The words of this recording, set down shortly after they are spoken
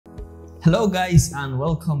Hello guys and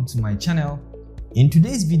welcome to my channel. In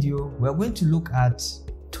today's video, we're going to look at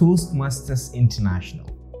Toastmasters International.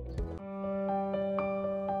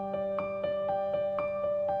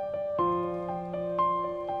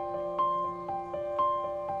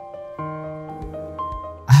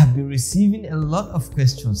 I have been receiving a lot of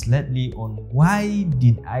questions lately on why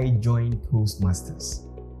did I join Toastmasters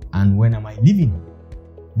and when am I leaving?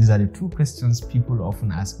 These are the two questions people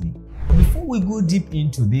often ask me. Before we go deep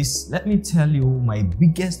into this, let me tell you my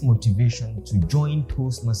biggest motivation to join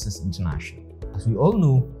Toastmasters International. As we all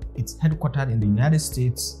know, it's headquartered in the United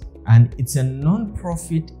States and it's a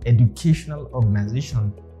non-profit educational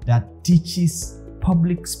organization that teaches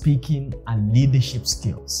public speaking and leadership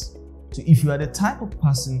skills. So if you are the type of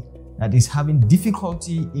person that is having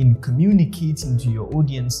difficulty in communicating to your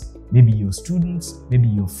audience, maybe your students, maybe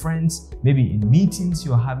your friends, maybe in meetings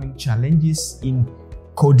you're having challenges in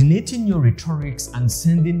coordinating your rhetorics and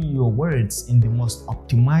sending your words in the most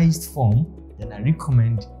optimized form, then I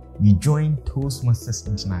recommend you join Toastmasters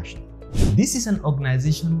International. This is an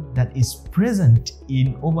organization that is present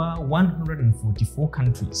in over 144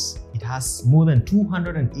 countries. It has more than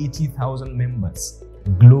 280,000 members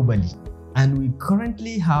globally. And we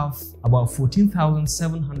currently have about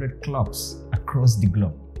 14,700 clubs across the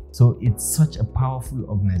globe. So it's such a powerful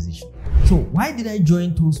organization. So why did I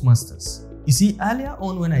join Toastmasters? You see, earlier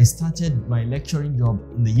on when I started my lecturing job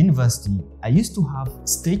in the university, I used to have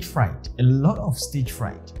stage fright, a lot of stage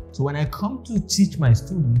fright. So when I come to teach my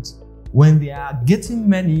students, when they are getting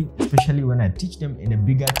many, especially when I teach them in a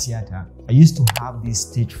bigger theater, I used to have this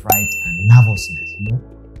stage fright and nervousness,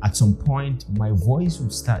 At some point, my voice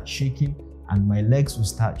would start shaking and my legs would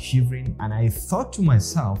start shivering. And I thought to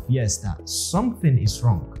myself, yes, that something is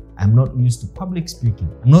wrong. I'm not used to public speaking.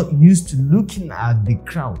 I'm not used to looking at the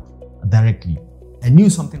crowd directly. I knew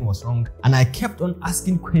something was wrong and I kept on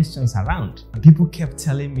asking questions around. And people kept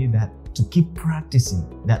telling me that to keep practicing,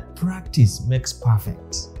 that practice makes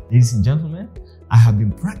perfect. Ladies and gentlemen, I have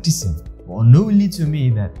been practicing, but unknowingly to me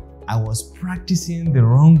that I was practicing the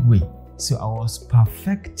wrong way. So I was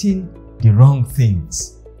perfecting the wrong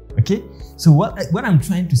things. Okay? So what I'm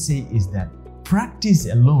trying to say is that practice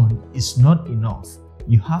alone is not enough.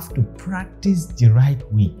 You have to practice the right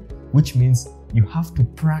way, which means you have to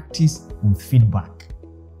practice with feedback.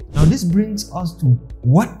 Now this brings us to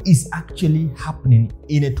what is actually happening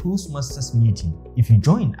in a Toastmasters meeting if you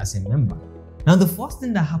join as a member. Now the first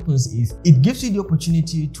thing that happens is it gives you the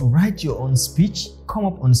opportunity to write your own speech, come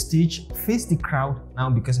up on stage, face the crowd. Now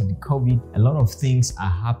because of the COVID, a lot of things are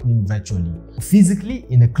happening virtually. Physically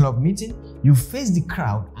in a club meeting, you face the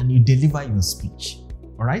crowd and you deliver your speech.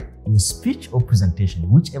 Alright? Your speech or presentation,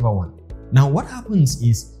 whichever one. Now what happens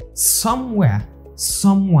is somewhere,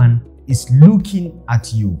 someone is looking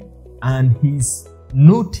at you and he's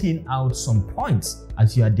noting out some points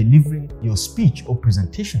as you are delivering your speech or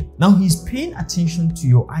presentation. Now he's paying attention to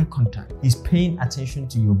your eye contact, he's paying attention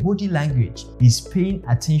to your body language, he's paying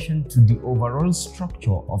attention to the overall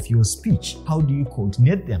structure of your speech. How do you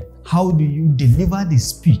coordinate them? How do you deliver the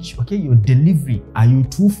speech? Okay, your delivery. Are you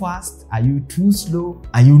too fast? Are you too slow?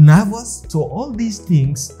 Are you nervous? So all these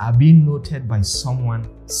things are being noted by someone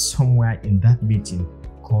somewhere in that meeting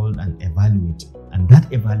called an evaluator. And that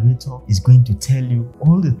evaluator is going to tell you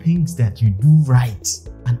all the things that you do right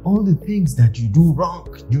and all the things that you do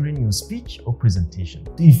wrong during your speech or presentation.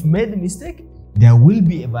 So if you made a mistake, there will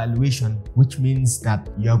be evaluation, which means that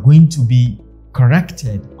you are going to be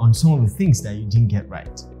corrected on some of the things that you didn't get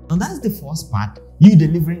right. Now that's the first part, you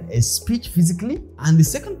delivering a speech physically. And the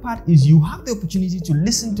second part is you have the opportunity to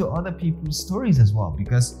listen to other people's stories as well,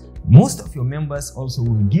 because most of your members also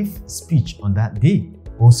will give speech on that day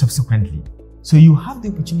or subsequently. So you have the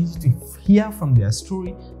opportunity to hear from their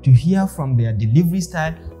story, to hear from their delivery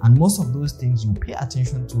style, and most of those things you pay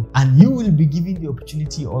attention to, and you will be given the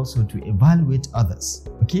opportunity also to evaluate others.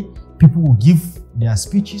 Okay? People will give their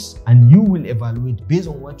speeches and you will evaluate based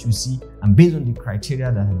on what you see and based on the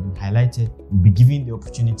criteria that have been highlighted. You'll be given the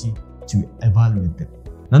opportunity to evaluate them.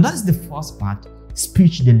 Now that's the first part,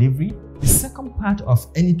 speech delivery. The second part of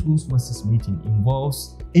any Toastmasters meeting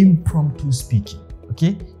involves impromptu speaking.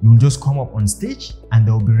 Okay, you will just come up on stage and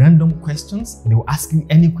there will be random questions. They will ask you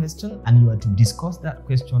any question and you are to discuss that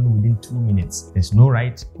question within 2 minutes. There's no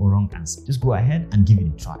right or wrong answer. Just go ahead and give it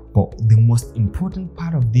a try. But the most important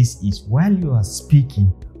part of this is while you are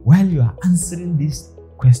speaking, while you are answering these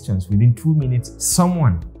questions within 2 minutes,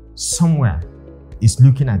 someone somewhere is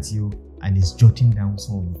looking at you and is jotting down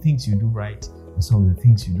some of the things you do right and some of the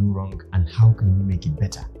things you do wrong and how can you make it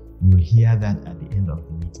better. You will hear that at the end of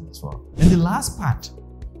the meeting as well. Then the last part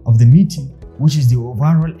of the meeting, which is the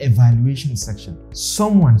overall evaluation section.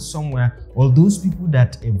 Someone somewhere, or those people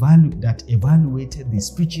that evaluated the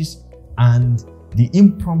speeches and the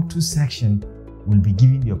impromptu section will be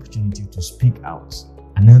given the opportunity to speak out.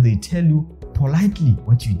 And now they tell you politely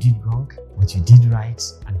what you did wrong, what you did right,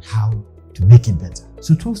 and how to make it better.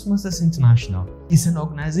 So Toastmasters International is an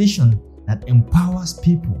organization that empowers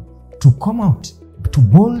people to come out, to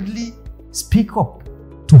boldly speak up,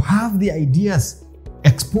 to have the ideas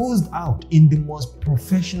exposed out in the most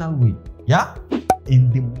professional way. Yeah?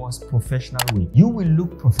 In the most professional way. You will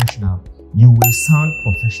look professional. You will sound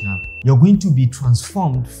professional. You're going to be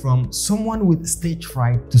transformed from someone with stage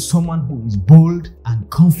fright to someone who is bold and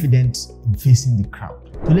confident in facing the crowd.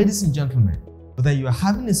 So ladies and gentlemen, whether you are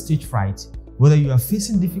having a stage fright, whether you are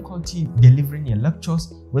facing difficulty delivering your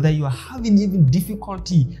lectures, whether you are having even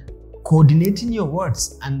difficulty coordinating your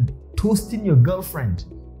words and toasting your girlfriend,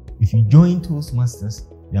 if you join Toastmasters,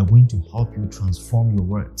 they are going to help you transform your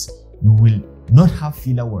words. You will not have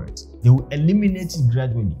filler words. They will eliminate it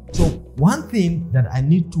gradually. So one thing that I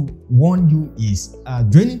need to warn you is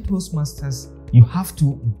joining Toastmasters, you have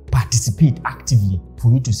to participate actively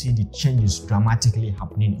for you to see the changes dramatically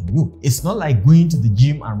happening in you. It's not like going to the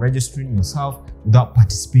gym and registering yourself without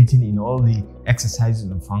participating in all the exercises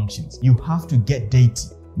and functions. You have to get dirty.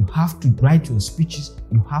 You have to write your speeches.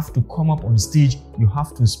 You have to come up on stage. You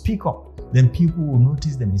have to speak up. Then people will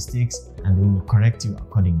notice the mistakes and they will correct you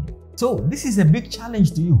accordingly. So this is a big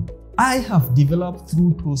challenge to you. I have developed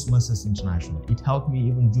through Toastmasters International. It helped me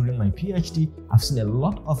even during my PhD. I've seen a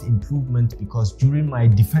lot of improvement because during my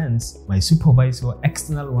defense, my supervisor,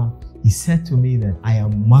 external one, he said to me that I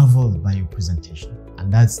am marveled by your presentation.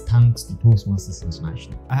 And that's thanks to Toastmasters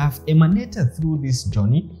International. I have emanated through this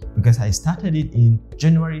journey because I started it in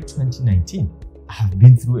January 2019. I have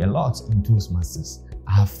been through a lot in Toastmasters.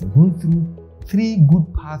 I have gone through 3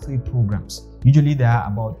 good pathway programs. Usually there are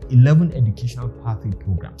about 11 educational pathway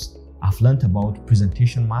programs. I've learned about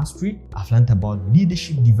presentation mastery, I've learned about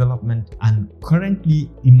leadership development, and currently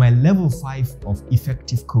in my level 5 of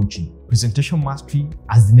effective coaching. Presentation mastery,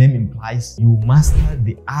 as the name implies, you master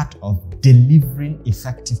the art of delivering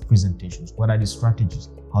effective presentations. What are the strategies?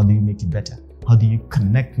 How do you make it better? How do you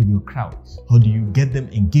connect with your crowd? How do you get them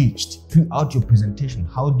engaged throughout your presentation?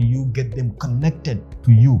 How do you get them connected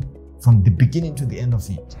to you from the beginning to the end of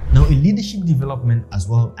it? Now, in leadership development as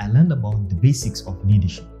well, I learned about the basics of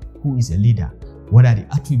leadership. Who is a leader? What are the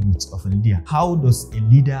attributes of a leader? How does a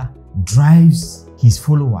leader drives his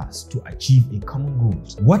followers to achieve a common goal?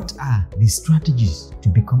 What are the strategies to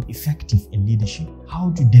become effective in leadership?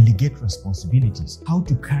 How to delegate responsibilities? How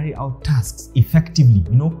to carry out tasks effectively?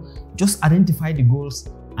 Just identify the goals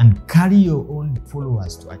and carry your own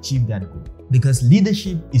followers to achieve that goal. Because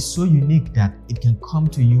leadership is so unique that it can come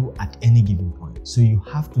to you at any given point. So you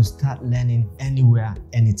have to start learning anywhere,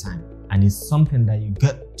 anytime. And it's something that you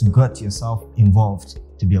get yourself involved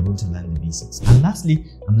to be able to learn the basics. And lastly,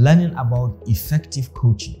 I'm learning about effective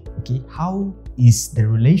coaching. Okay, how is the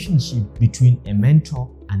relationship between a mentor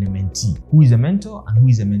and a mentee? Who is a mentor and who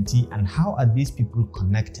is a mentee, and how are these people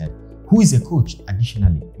connected? Who is a coach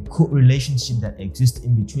additionally? The co-relationship that exists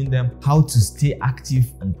in between them, how to stay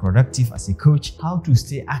active and productive as a coach, how to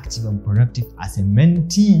stay active and productive as a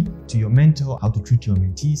mentee to your mentor, how to treat your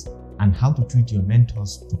mentees, and how to treat your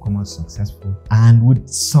mentors to come out successful, and with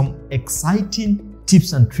some exciting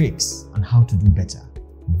tips and tricks on how to do better.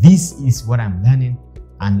 This is what I'm learning,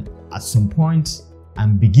 and at some point,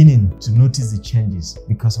 I'm beginning to notice the changes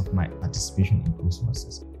because of my participation in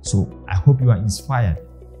Toastmasters. So I hope you are inspired.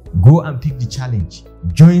 Go and pick the challenge.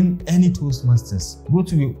 Join any Toastmasters. Go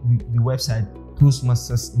to the website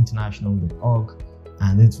toastmastersinternational.org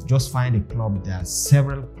and then just find a club. There are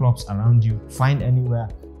several clubs around you. Find anywhere.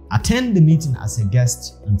 Attend the meeting as a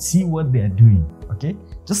guest and see what they are doing. Okay?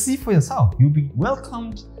 Just see for yourself. You'll be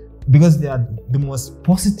welcomed because they are the most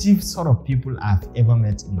positive sort of people I've ever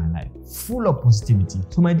met in my life. Full of positivity.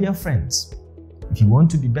 So my dear friends, if you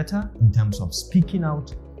want to be better in terms of speaking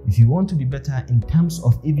out, if you want to be better in terms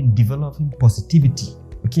of even developing positivity,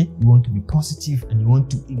 okay, you want to be positive and you want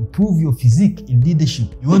to improve your physique in leadership,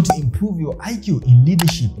 you want to improve your IQ in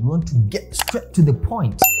leadership, you want to get straight to the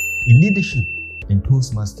point in leadership, then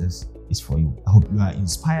Toastmasters is for you. I hope you are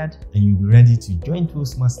inspired and you'll be ready to join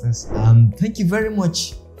Toastmasters. Thank you very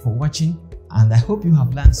much for watching, and I hope you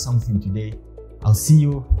have learned something today. I'll see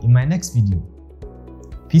you in my next video.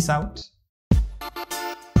 Peace out.